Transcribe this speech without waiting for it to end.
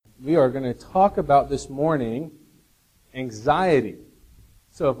we are going to talk about this morning anxiety.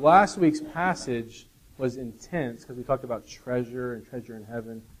 So if last week's passage was intense because we talked about treasure and treasure in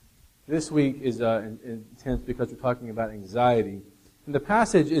heaven, this week is intense because we're talking about anxiety. And the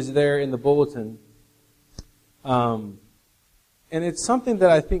passage is there in the bulletin. And it's something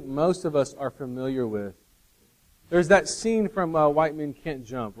that I think most of us are familiar with. There's that scene from White Men Can't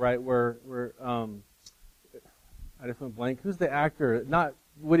Jump, right, where I just went blank. Who's the actor? Not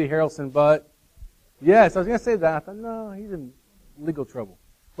Woody Harrelson, but yes, I was going to say that. I thought, no, he's in legal trouble.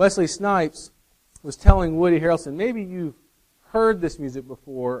 Wesley Snipes was telling Woody Harrelson, maybe you've heard this music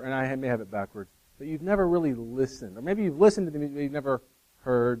before, and I may have it backwards, but you've never really listened. Or maybe you've listened to the music, but you've never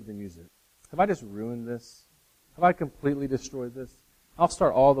heard the music. Have I just ruined this? Have I completely destroyed this? I'll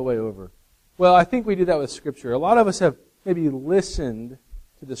start all the way over. Well, I think we do that with Scripture. A lot of us have maybe listened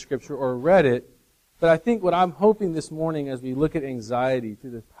to the Scripture or read it, but I think what I'm hoping this morning as we look at anxiety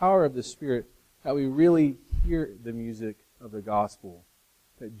through the power of the Spirit, that we really hear the music of the gospel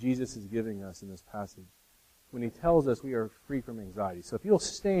that Jesus is giving us in this passage when He tells us we are free from anxiety. So if you'll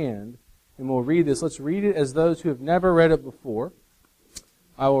stand and we'll read this, let's read it as those who have never read it before.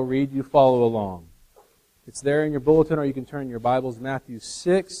 I will read, you follow along. It's there in your bulletin, or you can turn your Bibles, Matthew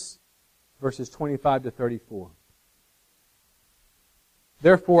 6, verses 25 to 34.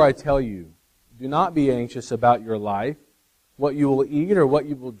 Therefore I tell you, do not be anxious about your life, what you will eat or what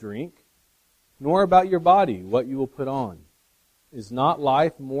you will drink, nor about your body, what you will put on. Is not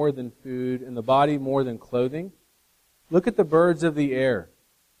life more than food, and the body more than clothing? Look at the birds of the air.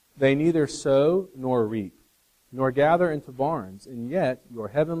 They neither sow nor reap, nor gather into barns, and yet your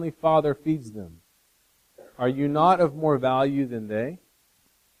heavenly Father feeds them. Are you not of more value than they?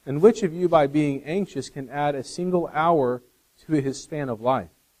 And which of you, by being anxious, can add a single hour to his span of life?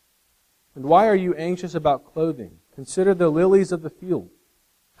 And why are you anxious about clothing? Consider the lilies of the field,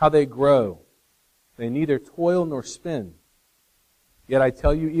 how they grow. They neither toil nor spin. Yet I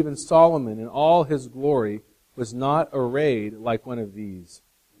tell you, even Solomon in all his glory was not arrayed like one of these.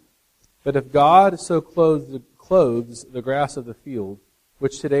 But if God so clothes the grass of the field,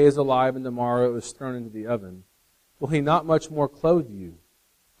 which today is alive and tomorrow is thrown into the oven, will He not much more clothe you,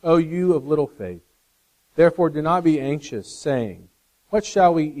 O you of little faith? Therefore do not be anxious, saying, what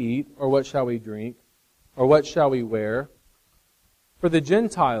shall we eat, or what shall we drink, or what shall we wear? For the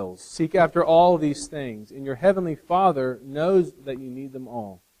Gentiles seek after all these things, and your heavenly Father knows that you need them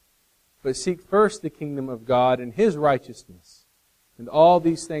all. But seek first the kingdom of God and His righteousness, and all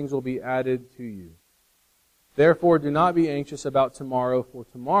these things will be added to you. Therefore do not be anxious about tomorrow, for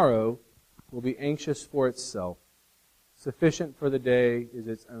tomorrow will be anxious for itself. Sufficient for the day is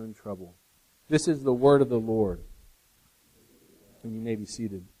its own trouble. This is the word of the Lord. And you may be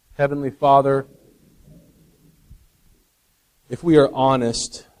seated. Heavenly Father, if we are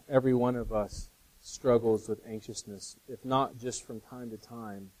honest, every one of us struggles with anxiousness. If not just from time to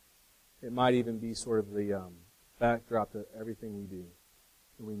time, it might even be sort of the backdrop to everything we do.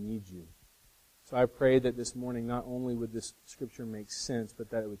 And we need you. So I pray that this morning not only would this Scripture make sense,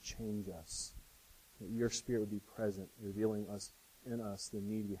 but that it would change us. That your Spirit would be present, revealing in us the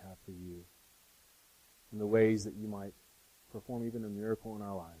need we have for you. And the ways that you might perform even a miracle in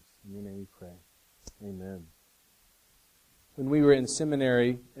our lives. In your name we pray. Amen. When we were in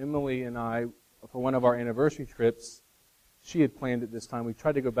seminary, Emily and I, for one of our anniversary trips, she had planned it this time. We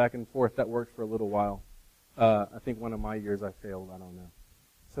tried to go back and forth. That worked for a little while. I think one of my years I failed. I don't know.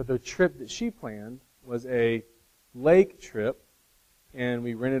 So the trip that she planned was a lake trip, and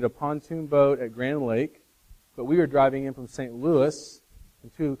we rented a pontoon boat at Grand Lake. But we were driving in from St. Louis,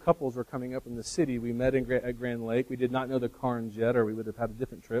 and two couples were coming up from the city. We met at Grand Lake. We did not know the Carnes yet, or we would have had a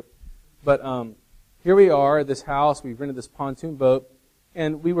different trip. But here we are at this house. We've rented this pontoon boat,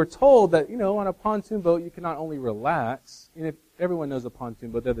 and we were told that, on a pontoon boat, you can not only relax, and if everyone knows a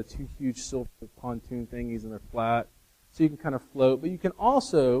pontoon boat, they're the two huge silver pontoon thingies, and they're flat, so you can kind of float, but you can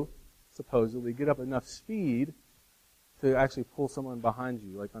also, supposedly, get up enough speed to actually pull someone behind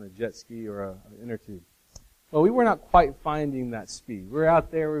you, like on a jet ski or an inner tube. Well, we were not quite finding that speed. We were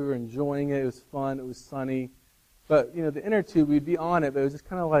out there, we were enjoying it, it was fun, it was sunny, but, the inner tube, we'd be on it, but it was just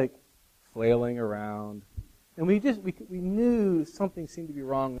kind of like flailing around. And we knew something seemed to be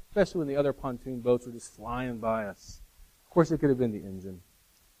wrong, especially when the other pontoon boats were just flying by us. Of course, it could have been the engine,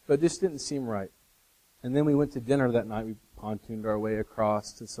 but it just didn't seem right. And then we went to dinner that night. We pontooned our way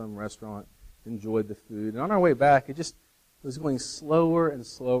across to some restaurant, enjoyed the food. And on our way back, it was going slower and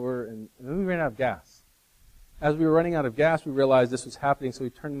slower, and then we ran out of gas. As we were running out of gas, we realized this was happening, so we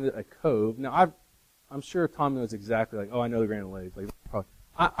turned into a cove. Now, I'm sure Tom knows exactly, I know the Grand Lake.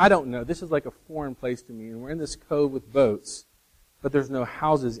 I don't know. This is like a foreign place to me, and we're in this cove with boats. but there's no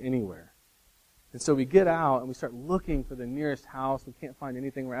houses anywhere. And so we get out and we start looking for the nearest house. We can't find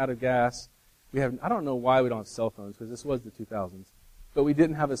anything. We're out of gas. I don't know why we don't have cell phones, because this was the 2000s. But we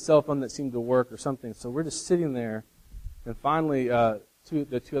didn't have a cell phone that seemed to work or something. So we're just sitting there. And finally, the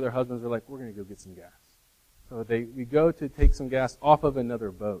two other husbands are like, we're going to go get some gas. So we go to take some gas off of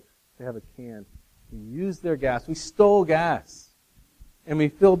another boat. They have a can. We used their gas. We stole gas. And we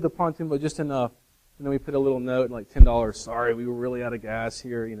filled the pontoon boat just enough. And then we put a little note, like $10. Sorry, we were really out of gas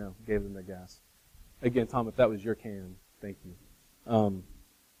here. Gave them their gas. Again, Tom, if that was your can, thank you. And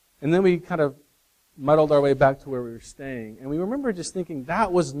then we kind of muddled our way back to where we were staying. And we remember just thinking,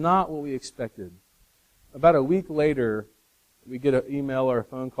 that was not what we expected. About a week later, we get an email or a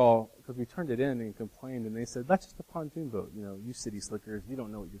phone call, because we turned it in and complained, and they said, that's just a pontoon boat. You city slickers, you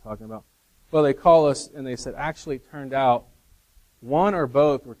don't know what you're talking about. Well, they call us, and they said, actually, it turned out one or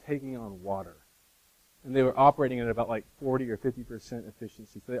both were taking on water. And they were operating at about like 40 or 50%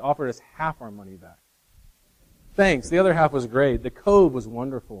 efficiency. So they offered us half our money back. Thanks. The other half was great. The cove was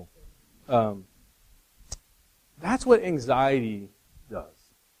wonderful. That's what anxiety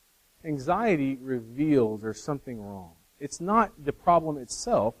does. Anxiety reveals there's something wrong. It's not the problem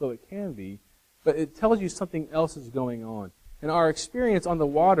itself, though it can be, but it tells you something else is going on. And our experience on the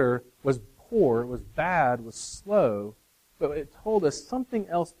water was poor, was bad, was slow, but it told us something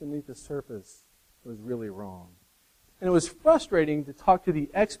else beneath the surface was really wrong. And it was frustrating to talk to the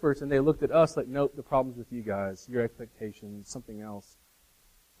experts, and they looked at us like, nope, the problem's with you guys, your expectations, something else.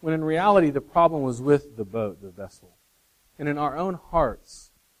 When in reality, the problem was with the boat, the vessel. And in our own hearts,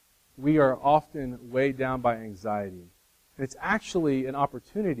 we are often weighed down by anxiety. And it's actually an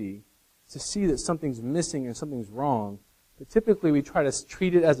opportunity to see that something's missing and something's wrong. But typically we try to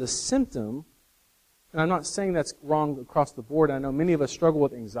treat it as a symptom. And I'm not saying that's wrong across the board. I know many of us struggle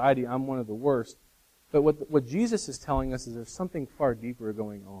with anxiety. I'm one of the worst. But what Jesus is telling us is there's something far deeper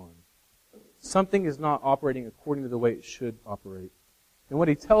going on. Something is not operating according to the way it should operate. And what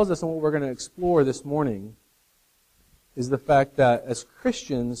he tells us and what we're going to explore this morning is the fact that as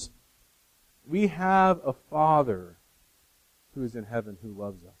Christians, we have a Father who is in heaven who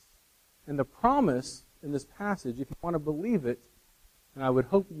loves us. And the promise in this passage, if you want to believe it, and I would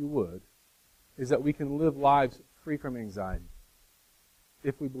hope you would, is that we can live lives free from anxiety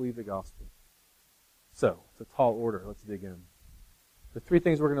if we believe the gospel. So, it's a tall order. Let's dig in. The three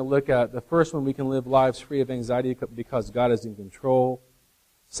things we're going to look at. The first one, we can live lives free of anxiety because God is in control.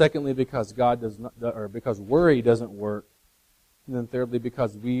 Secondly, because because worry doesn't work. And then thirdly,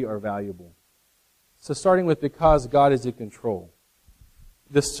 because we are valuable. So starting with because God is in control.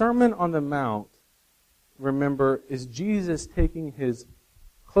 The Sermon on the Mount, remember, is Jesus taking his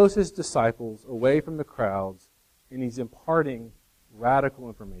closest disciples away from the crowds, and he's imparting radical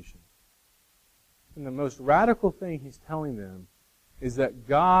information. And the most radical thing he's telling them is that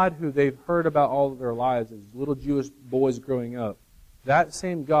God, who they've heard about all of their lives as little Jewish boys growing up, that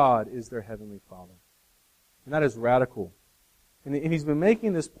same God is their heavenly Father. And that is radical. And he's been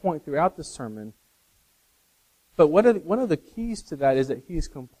making this point throughout the sermon. But one of the keys to that is that he is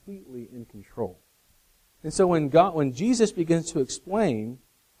completely in control. And so when Jesus begins to explain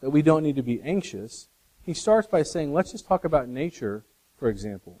that we don't need to be anxious, he starts by saying, let's just talk about nature, for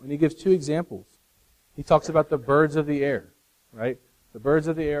example. And he gives two examples. He talks about the birds of the air, right? The birds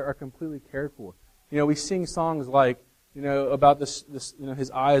of the air are completely cared for. We sing songs like, about this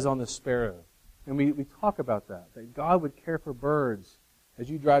his eyes on the sparrow. And we talk about that God would care for birds. As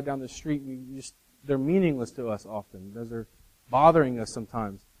you drive down the street, they're meaningless to us often. Those are bothering us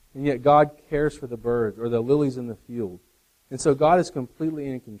sometimes. And yet God cares for the birds or the lilies in the field. And so God is completely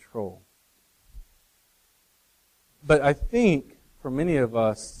in control. But I think for many of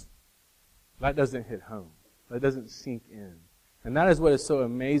us, that doesn't hit home. That doesn't sink in. And that is what is so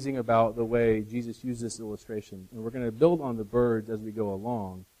amazing about the way Jesus used this illustration. And we're going to build on the birds as we go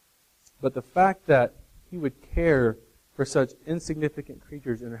along. But the fact that he would care for such insignificant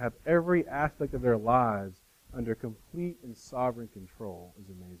creatures and have every aspect of their lives under complete and sovereign control is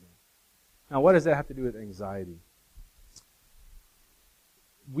amazing. Now, what does that have to do with anxiety?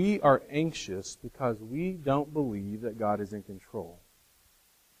 We are anxious because we don't believe that God is in control.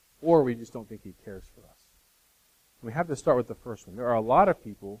 Or we just don't think he cares for us. We have to start with the first one. There are a lot of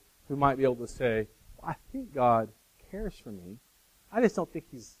people who might be able to say, well, I think God cares for me. I just don't think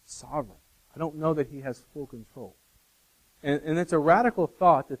he's sovereign. I don't know that he has full control. And it's a radical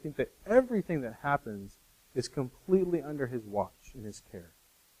thought to think that everything that happens is completely under his watch and his care.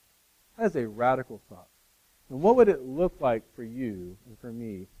 That is a radical thought. And what would it look like for you and for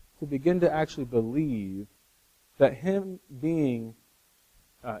me to begin to actually believe that him being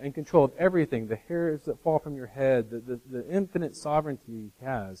in control of everything, the hairs that fall from your head, the infinite sovereignty He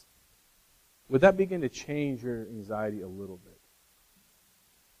has, would that begin to change your anxiety a little bit?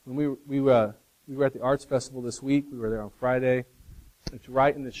 When we were at the Arts Festival this week, we were there on Friday. It's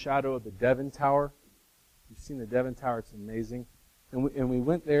right in the shadow of the Devon Tower. You've seen the Devon Tower, it's amazing. And we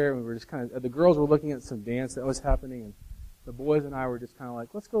went there, and we were just kind of, the girls were looking at some dance that was happening, and the boys and I were just kind of like,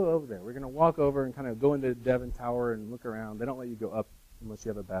 let's go over there. We're going to walk over and kind of go into the Devon Tower and look around. They don't let you go up unless you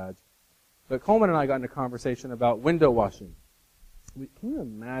have a badge. But Coleman and I got into a conversation about window washing. Can you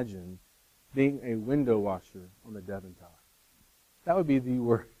imagine being a window washer on the Devon Tower? That would be the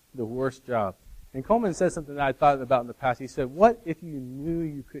worst job. And Coleman said something that I thought about in the past. He said, what if you knew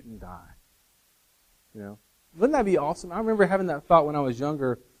you couldn't die? You know, wouldn't that be awesome? I remember having that thought when I was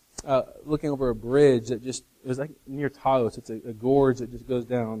younger, looking over a bridge that it was like near Taos. It's a gorge that just goes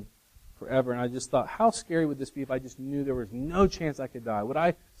down forever. And I just thought, how scary would this be if I just knew there was no chance I could die? Would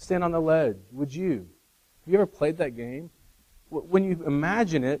I stand on the ledge? Would you? Have you ever played that game? When you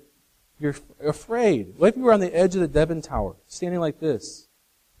imagine it, you're afraid. What if you were on the edge of the Devon Tower, standing like this?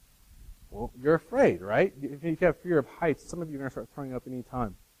 Well, you're afraid, right? If you have fear of heights, some of you are going to start throwing up any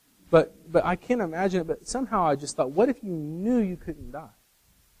time. But I can't imagine it, but somehow I just thought, what if you knew you couldn't die?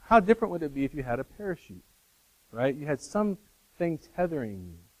 How different would it be if you had a parachute, right? You had something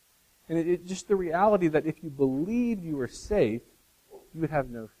tethering you. And it just the reality that if you believed you were safe, you would have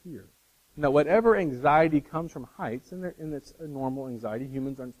no fear. Now, whatever anxiety comes from heights, and it's a normal anxiety,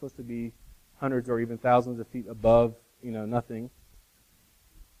 humans aren't supposed to be hundreds or even thousands of feet above, nothing.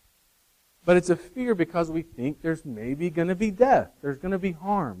 But it's a fear because we think there's maybe going to be death. There's going to be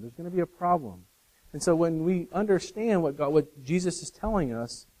harm. There's going to be a problem. And so when we understand what Jesus is telling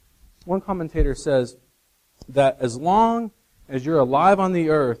us, one commentator says that as long as you're alive on the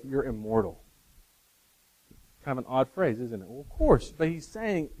earth, you're immortal. Kind of an odd phrase, isn't it? Well, of course. But he's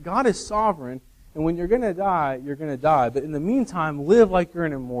saying God is sovereign, and when you're going to die, you're going to die. But in the meantime, live like you're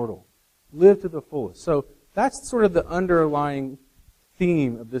an immortal. Live to the fullest. So that's sort of the underlying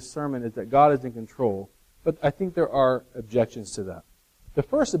theme of this sermon, is that God is in control. But I think there are objections to that. The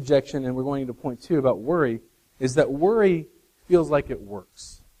first objection, and we're going to point to about worry, is that worry feels like it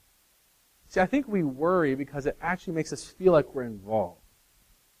works. See, I think we worry because it actually makes us feel like we're involved.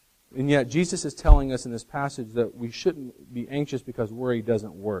 And yet Jesus is telling us in this passage that we shouldn't be anxious because worry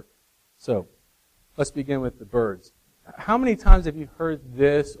doesn't work. So, let's begin with the birds. How many times have you heard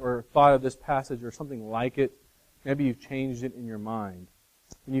this or thought of this passage or something like it? Maybe you've changed it in your mind.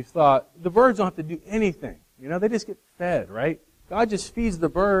 And you've thought, the birds don't have to do anything. They just get fed, right? God just feeds the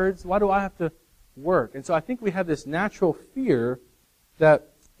birds. Why do I have to work? And so I think we have this natural fear that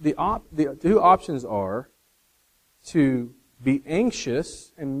the two options are to be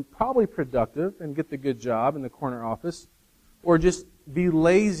anxious and probably productive and get the good job in the corner office, or just be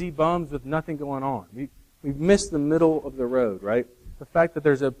lazy bums with nothing going on. We've missed the middle of the road, right? The fact that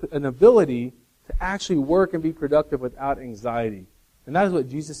there's an ability to actually work and be productive without anxiety. And that is what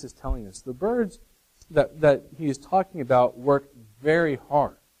Jesus is telling us. The birds that he is talking about work very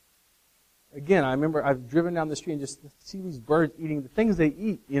hard. Again, I remember I've driven down the street and just see these birds eating the things they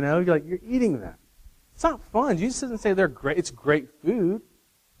eat. You're like, you're eating them. It's not fun. Jesus doesn't say they're great. It's great food.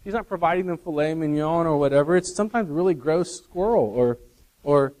 He's not providing them filet mignon or whatever. It's sometimes really gross squirrel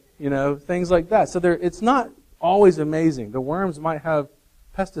or things like that. So it's not always amazing. The worms might have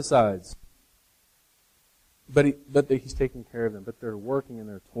pesticides, but he's taking care of them. But they're working and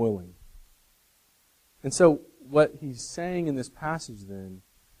they're toiling. And so what he's saying in this passage then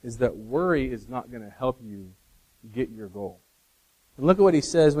is that worry is not going to help you get your goal. And look at what he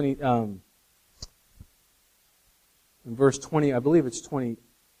says when he in verse 20, I believe it's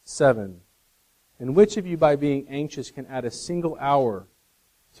 27. And which of you by being anxious can add a single hour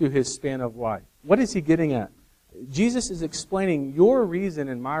to his span of life? What is he getting at? Jesus is explaining your reason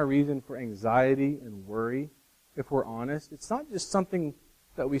and my reason for anxiety and worry, if we're honest. It's not just something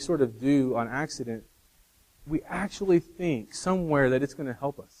that we sort of do on accident. We actually think somewhere that it's going to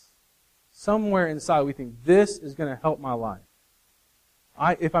help us. Somewhere inside we think, this is going to help my life.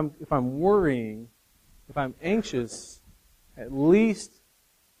 If I'm worrying, if I'm anxious, at least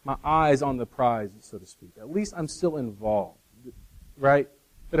my eye's on the prize, so to speak. At least I'm still involved, right?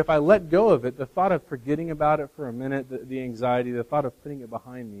 But if I let go of it, the thought of forgetting about it for a minute, the anxiety, the thought of putting it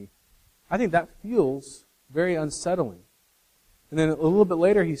behind me, I think that feels very unsettling. And then a little bit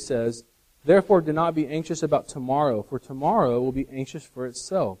later he says, therefore do not be anxious about tomorrow, for tomorrow will be anxious for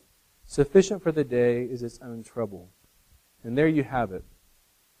itself. Sufficient for the day is its own trouble. And there you have it.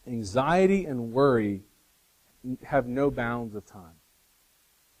 Anxiety and worry have no bounds of time.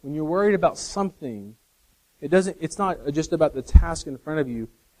 When you're worried about something, It's not just about the task in front of you.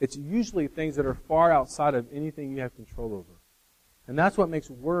 It's usually things that are far outside of anything you have control over. And that's what makes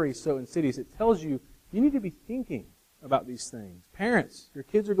worry so insidious. It tells you need to be thinking about these things. Parents, your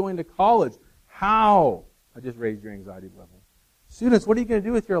kids are going to college. How? I just raised your anxiety level. Students, what are you going to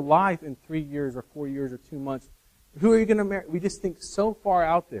do with your life in 3 years or 4 years or 2 months? Who are you going to marry? We just think so far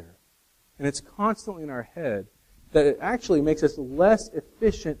out there. And it's constantly in our head that it actually makes us less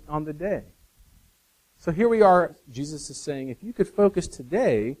efficient on the day. So here we are, Jesus is saying, if you could focus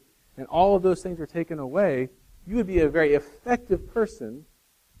today and all of those things were taken away, you would be a very effective person.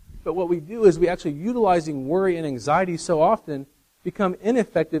 But what we do is we actually, utilizing worry and anxiety so often, become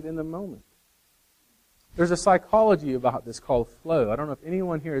ineffective in the moment. There's a psychology about this called flow. I don't know if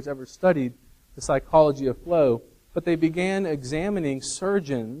anyone here has ever studied the psychology of flow, but they began examining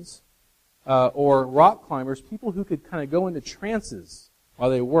surgeons or rock climbers, people who could kind of go into trances while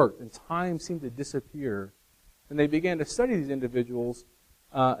they worked, and time seemed to disappear. And they began to study these individuals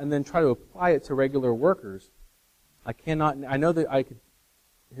and then try to apply it to regular workers. I know that I could,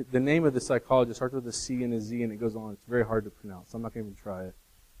 the name of the psychologist starts with a C and a Z and it goes on. It's very hard to pronounce, so I'm not going to even try it.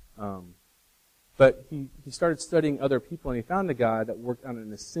 But he started studying other people, and he found a guy that worked on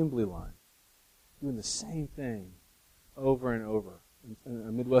an assembly line, doing the same thing over and over in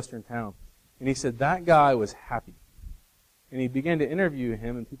a Midwestern town. And he said that guy was happy. And he began to interview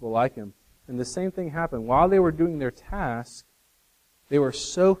him and people like him. And the same thing happened. While they were doing their task, they were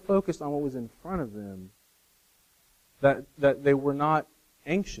so focused on what was in front of them that they were not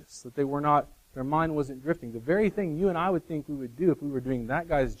anxious, that their mind wasn't drifting. The very thing you and I would think we would do if we were doing that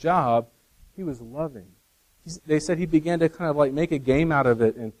guy's job, he was loving. They said he began to kind of like make a game out of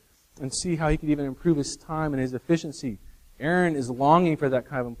it and see how he could even improve his time and his efficiency. Aaron is longing for that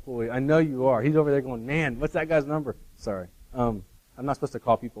kind of employee. I know you are. He's over there going, man, what's that guy's number? Sorry. I'm not supposed to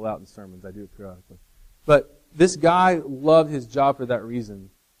call people out in sermons. I do it periodically. But this guy loved his job for that reason.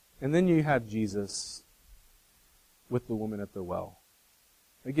 And then you have Jesus with the woman at the well.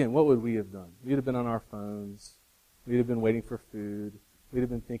 Again, what would we have done? We'd have been on our phones. We'd have been waiting for food. We'd have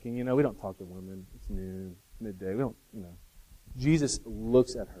been thinking, we don't talk to women. It's noon, midday. We don't, Jesus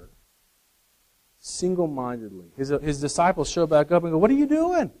looks at her single-mindedly. His disciples show back up and go, what are you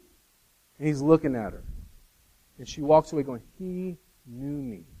doing? And he's looking at her. And she walks away going, he knew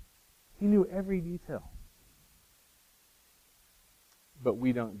me. He knew every detail. But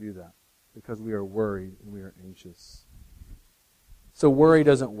we don't do that because we are worried and we are anxious. So worry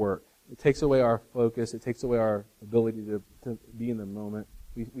doesn't work. It takes away our focus. It takes away our ability to be in the moment.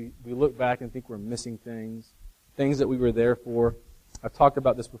 We look back and think we're missing things that we were there for. I've talked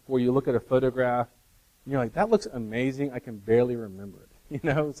about this before. You look at a photograph, and you're like, that looks amazing. I can barely remember it.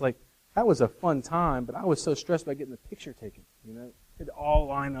 It's like, that was a fun time, but I was so stressed about getting the picture taken. It'd all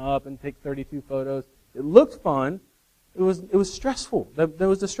line up and take 32 photos. It looked fun. It was stressful. That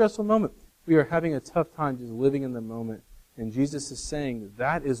was a stressful moment. We are having a tough time just living in the moment. And Jesus is saying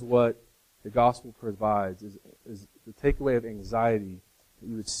that is what the gospel provides, is the takeaway of anxiety, that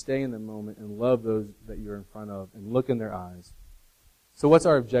you would stay in the moment and love those that you're in front of and look in their eyes. So what's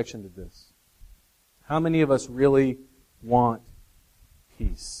our objection to this? How many of us really want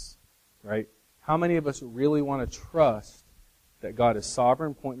peace, right? How many of us really want to trust that God is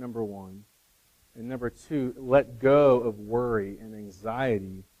sovereign, point number one, and number two, let go of worry and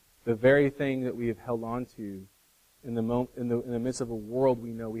anxiety, the very thing that we have held on to in the midst of a world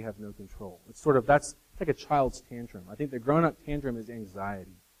we know we have no control. That's like a child's tantrum. I think the grown-up tantrum is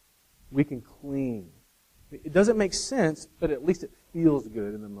anxiety. We can cling. It doesn't make sense, but at least it feels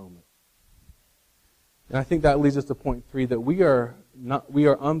good in the moment. And I think that leads us to point 3, that we are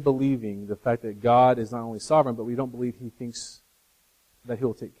unbelieving the fact that God is not only sovereign, but we don't believe He thinks that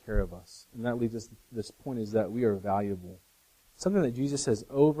He'll take care of us. And that leads us to this point, is that we are valuable. Something that Jesus says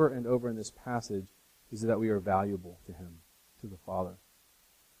over and over in this passage is that we are valuable to Him, to the Father.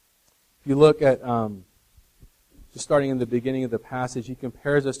 If you look at, just starting in the beginning of the passage, He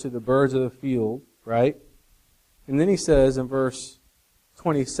compares us to the birds of the field, right? And then He says in verse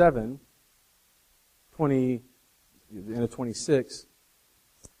 27, 20, the end of 26,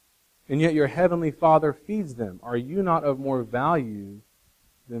 and yet your heavenly Father feeds them. Are you not of more value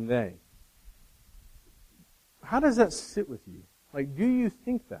than they? How does that sit with you? Like, do you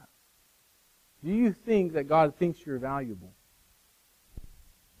think that? Do you think that God thinks you're valuable?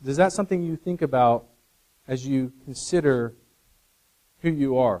 Is that something you think about as you consider who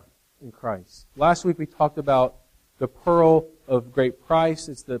you are in Christ? Last week we talked about the pearl of great price.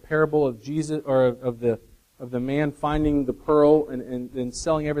 It's the parable of Jesus, or of the man finding the pearl and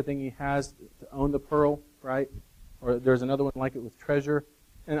selling everything he has to own the pearl, right? Or there's another one like it with treasure.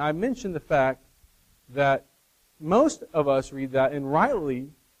 And I mentioned the fact that most of us read that and rightly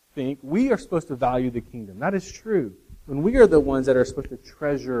think we are supposed to value the kingdom. That is true. When we are the ones that are supposed to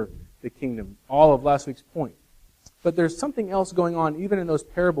treasure the kingdom, all of last week's point. But there's something else going on even in those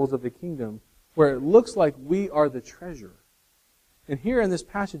parables of the kingdom where it looks like we are the treasure. And here in this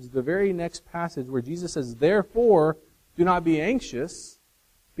passage, the very next passage where Jesus says, therefore, do not be anxious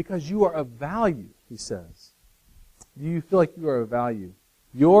because you are of value, he says. Do you feel like you are of value?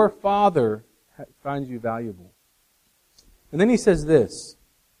 Your Father finds you valuable. And then he says this,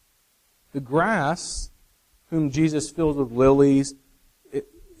 the grass whom Jesus fills with lilies,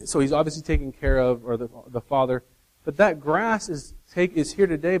 so he's obviously taking care of, or the Father, but that grass is here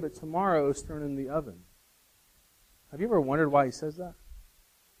today, but tomorrow is thrown in the oven. Have you ever wondered why he says that?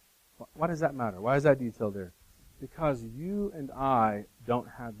 Why does that matter? Why is that detail there? Because you and I don't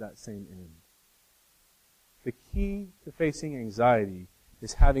have that same end. The key to facing anxiety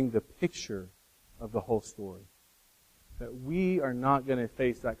is having the picture of the whole story. That we are not going to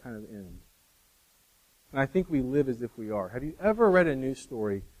face that kind of end. And I think we live as if we are. Have you ever read a news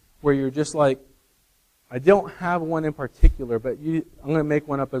story where you're just like, I don't have one in particular, but I'm going to make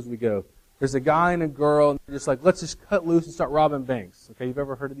one up as we go. There's a guy and a girl, and they're just like, let's just cut loose and start robbing banks. Okay, you've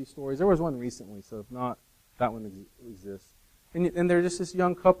ever heard of these stories? There was one recently, so if not, that one exists. And they're just this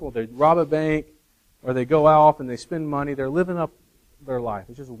young couple. They rob a bank, or they go off and they spend money. They're living up their life.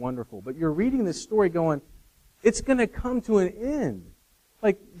 It's just wonderful. But you're reading this story going, it's going to come to an end.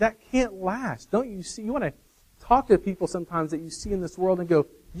 Like, that can't last. Don't you see? You want to talk to people sometimes that you see in this world and go,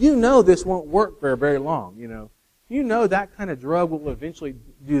 you know this won't work for very long, you know. You know that kind of drug will eventually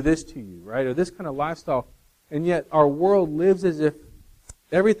do this to you, right? Or this kind of lifestyle. And yet our world lives as if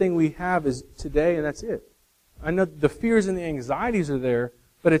everything we have is today and that's it. I know the fears and the anxieties are there,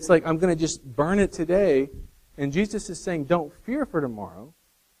 but it's like I'm going to just burn it today. And Jesus is saying, don't fear for tomorrow,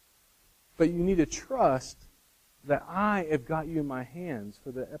 but you need to trust that I have got you in my hands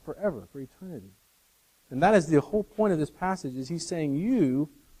for forever, for eternity. And that is the whole point of this passage, is he's saying you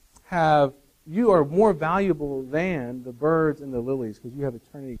are more valuable than the birds and the lilies because you have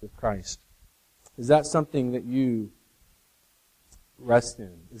eternity with Christ. Is that something that you rest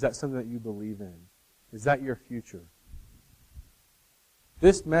in? Is that something that you believe in? Is that your future?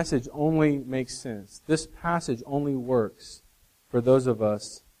 This message only makes sense. This passage only works for those of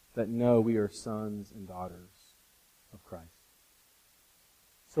us that know we are sons and daughters of Christ.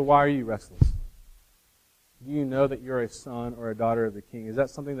 So why are you restless? Do you know that you're a son or a daughter of the King? Is that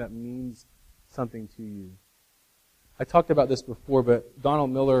something that means something to you? I talked about this before, but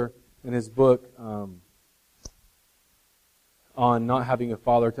Donald Miller, in his book on not having a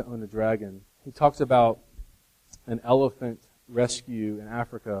father to own a dragon, he talks about an elephant rescue in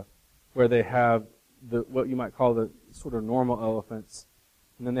Africa where they have what you might call the sort of normal elephants,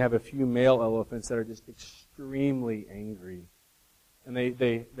 and then they have a few male elephants that are just extremely angry. And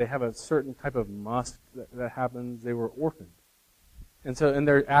they have a certain type of musk that happens. They were orphaned. And so in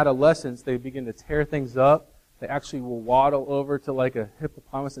their adolescence, they begin to tear things up. They actually will waddle over to like a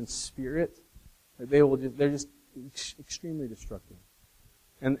hippopotamus and spear it. They're just extremely destructive.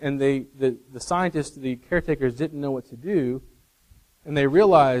 And the scientists, the caretakers didn't know what to do. And they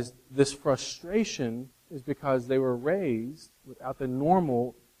realized this frustration is because they were raised without the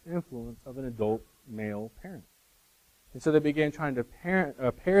normal influence of an adult male parent. And so they began trying to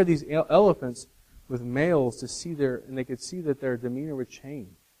pair these elephants with males to see and they could see that their demeanor would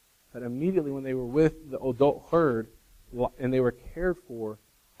change. That immediately when they were with the adult herd and they were cared for,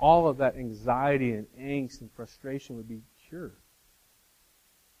 all of that anxiety and angst and frustration would be cured.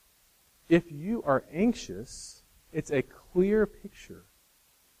 If you are anxious, it's a clear picture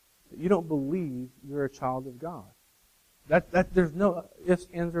that you don't believe you're a child of God. There's no ifs,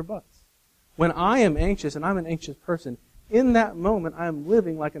 ands, or buts. When I am anxious, and I'm an anxious person, in that moment I am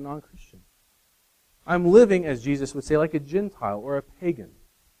living like a non-Christian. I'm living, as Jesus would say, like a Gentile or a pagan.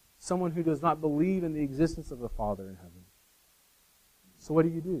 Someone who does not believe in the existence of the Father in heaven. So what do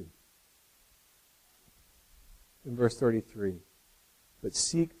you do? In verse 33, but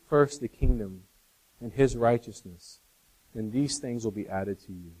seek first the kingdom and His righteousness, and these things will be added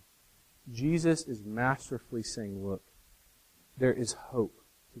to you. Jesus is masterfully saying, look, there is hope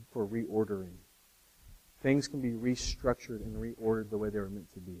for reordering. Things can be restructured and reordered the way they were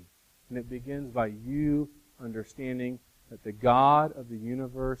meant to be. And it begins by you understanding that the God of the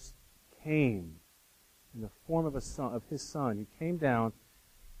universe came in the form of His Son. He came down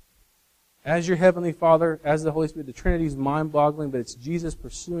as your Heavenly Father, as the Holy Spirit. The Trinity is mind-boggling, but it's Jesus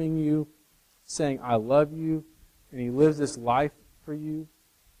pursuing you, saying, I love you, and He lives this life for you,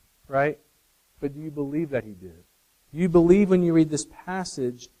 right? But do you believe that He did? Do you believe when you read this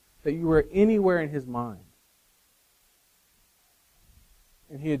passage that you were anywhere in His mind?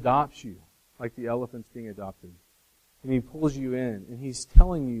 and He adopts you, like the elephant's being adopted. And He pulls you in, and He's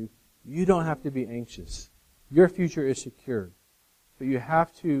telling you, you don't have to be anxious. Your future is secure. But you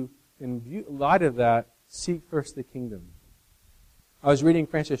have to, in light of that, seek first the kingdom. I was reading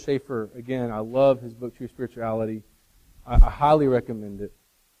Francis Schaeffer again. I love his book, True Spirituality. I highly recommend it.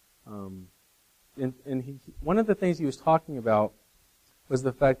 And one of the things he was talking about was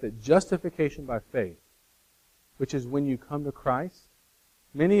the fact that justification by faith, which is when you come to Christ,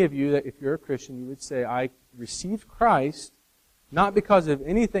 many of you, that if you're a Christian, you would say, I received Christ not because of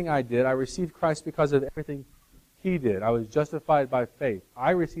anything I did. I received Christ because of everything He did. I was justified by faith.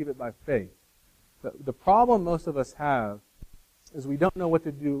 I receive it by faith. But the problem most of us have is we don't know what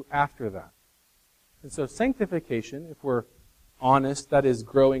to do after that. And so sanctification, if we're honest, that is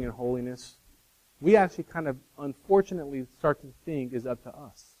growing in holiness, we actually kind of unfortunately start to think is up to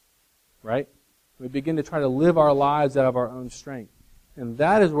us. Right? We begin to try to live our lives out of our own strength. And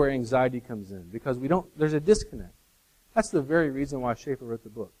that is where anxiety comes in, because there's a disconnect. That's the very reason why Schaeffer wrote the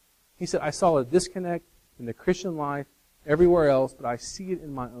book. He said, I saw a disconnect in the Christian life everywhere else, but I see it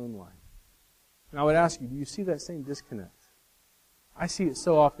in my own life. And I would ask you, do you see that same disconnect? I see it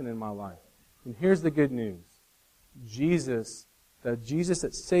so often in my life. And here's the good news. Jesus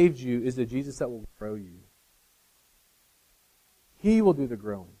that saved you is the Jesus that will grow you. He will do the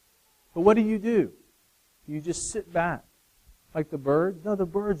growing. But what do? You just sit back like the birds? No, the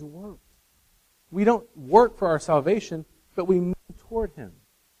birds work. We don't work for our salvation, but we move toward Him.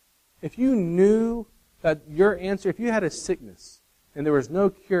 If you knew that your answer, if you had a sickness and there was no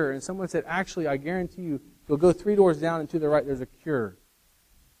cure, and someone said, actually, I guarantee you'll go 3 doors down and to the right, there's a cure,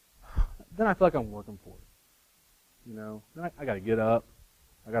 then I feel like I'm working for it. You know, then I got to get up,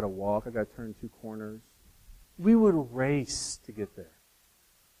 I got to walk, I got to turn 2 corners. We would race to get there.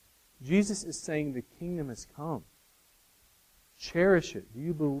 Jesus is saying the kingdom has come. Cherish it. Do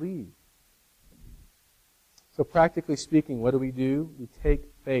you believe? So practically speaking, what do? We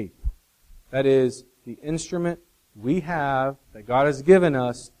take faith. That is the instrument we have that God has given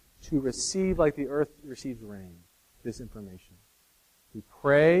us to receive like the earth receives rain, this information. We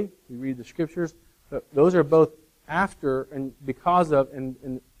pray, we read the Scriptures, but those are both after and because of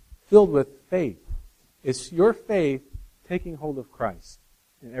and filled with faith. It's your faith taking hold of Christ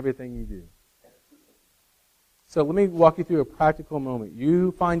in everything you do. So let me walk you through a practical moment.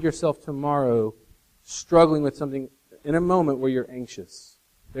 You find yourself tomorrow struggling with something in a moment where you're anxious.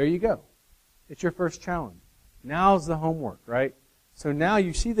 There you go. It's your first challenge. Now's the homework, right? So now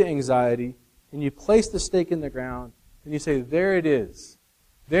you see the anxiety, and you place the stake in the ground, and you say, there it is.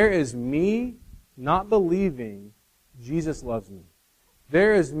 There is me not believing Jesus loves me.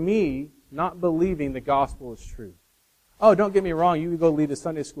 There is me not believing the gospel is true. Oh, don't get me wrong, you could go lead a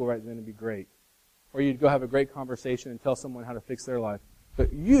Sunday school right then and be great. Or you'd go have a great conversation and tell someone how to fix their life.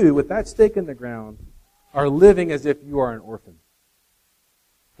 But you, with that stake in the ground, are living as if you are an orphan.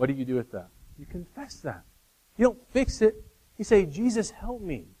 What do you do with that? You confess that. You don't fix it. You say, Jesus, help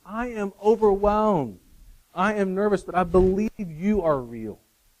me. I am overwhelmed. I am nervous, but I believe you are real.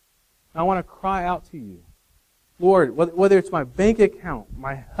 I want to cry out to you. Lord, whether it's my bank account,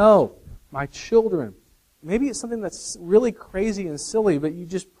 my health, my children, maybe it's something that's really crazy and silly, but you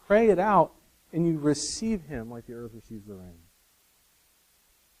just pray it out and you receive Him like the earth receives the rain.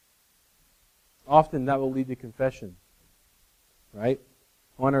 Often that will lead to confession. Right?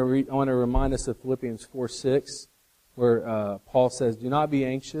 I want to remind us of Philippians 4:6, where Paul says, do not be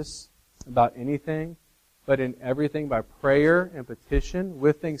anxious about anything, but in everything by prayer and petition,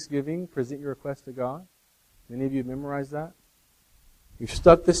 with thanksgiving, present your request to God. Many of you memorized that? You've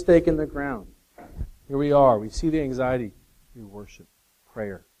stuck the stake in the ground. Here we are. We see the anxiety. We worship.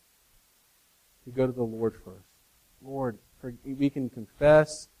 Prayer. We go to the Lord first. Lord, we can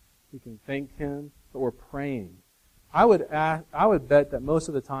confess, we can thank Him, but we're praying. I would bet that most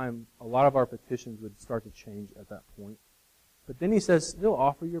of the time, a lot of our petitions would start to change at that point. But then he says, still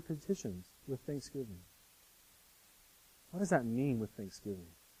offer your petitions with thanksgiving. What does that mean with thanksgiving?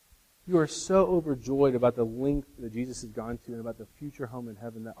 You are so overjoyed about the length that Jesus has gone to and about the future home in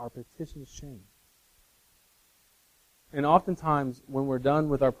heaven that our petitions change. And oftentimes, when we're done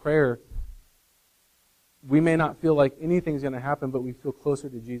with our prayer, we may not feel like anything's going to happen, but we feel closer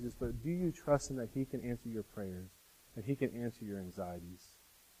to Jesus. But do you trust Him that He can answer your prayers, that He can answer your anxieties,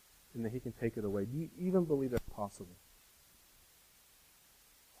 and that He can take it away? Do you even believe that's possible?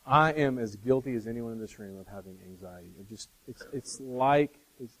 I am as guilty as anyone in this room of having anxiety. It's like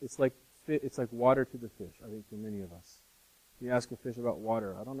water to the fish, I think, for many of us. You ask a fish about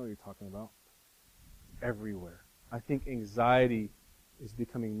water, I don't know what you're talking about. Everywhere. I think anxiety is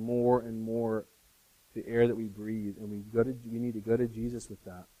becoming more and more the air that we breathe. And we need to go to Jesus with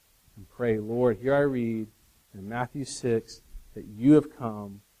that and pray, Lord, here I read in Matthew 6 that you have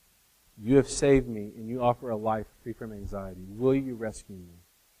come, you have saved me, and you offer a life free from anxiety. Will you rescue me?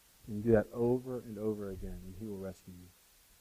 And do that over and over again, and he will rescue you.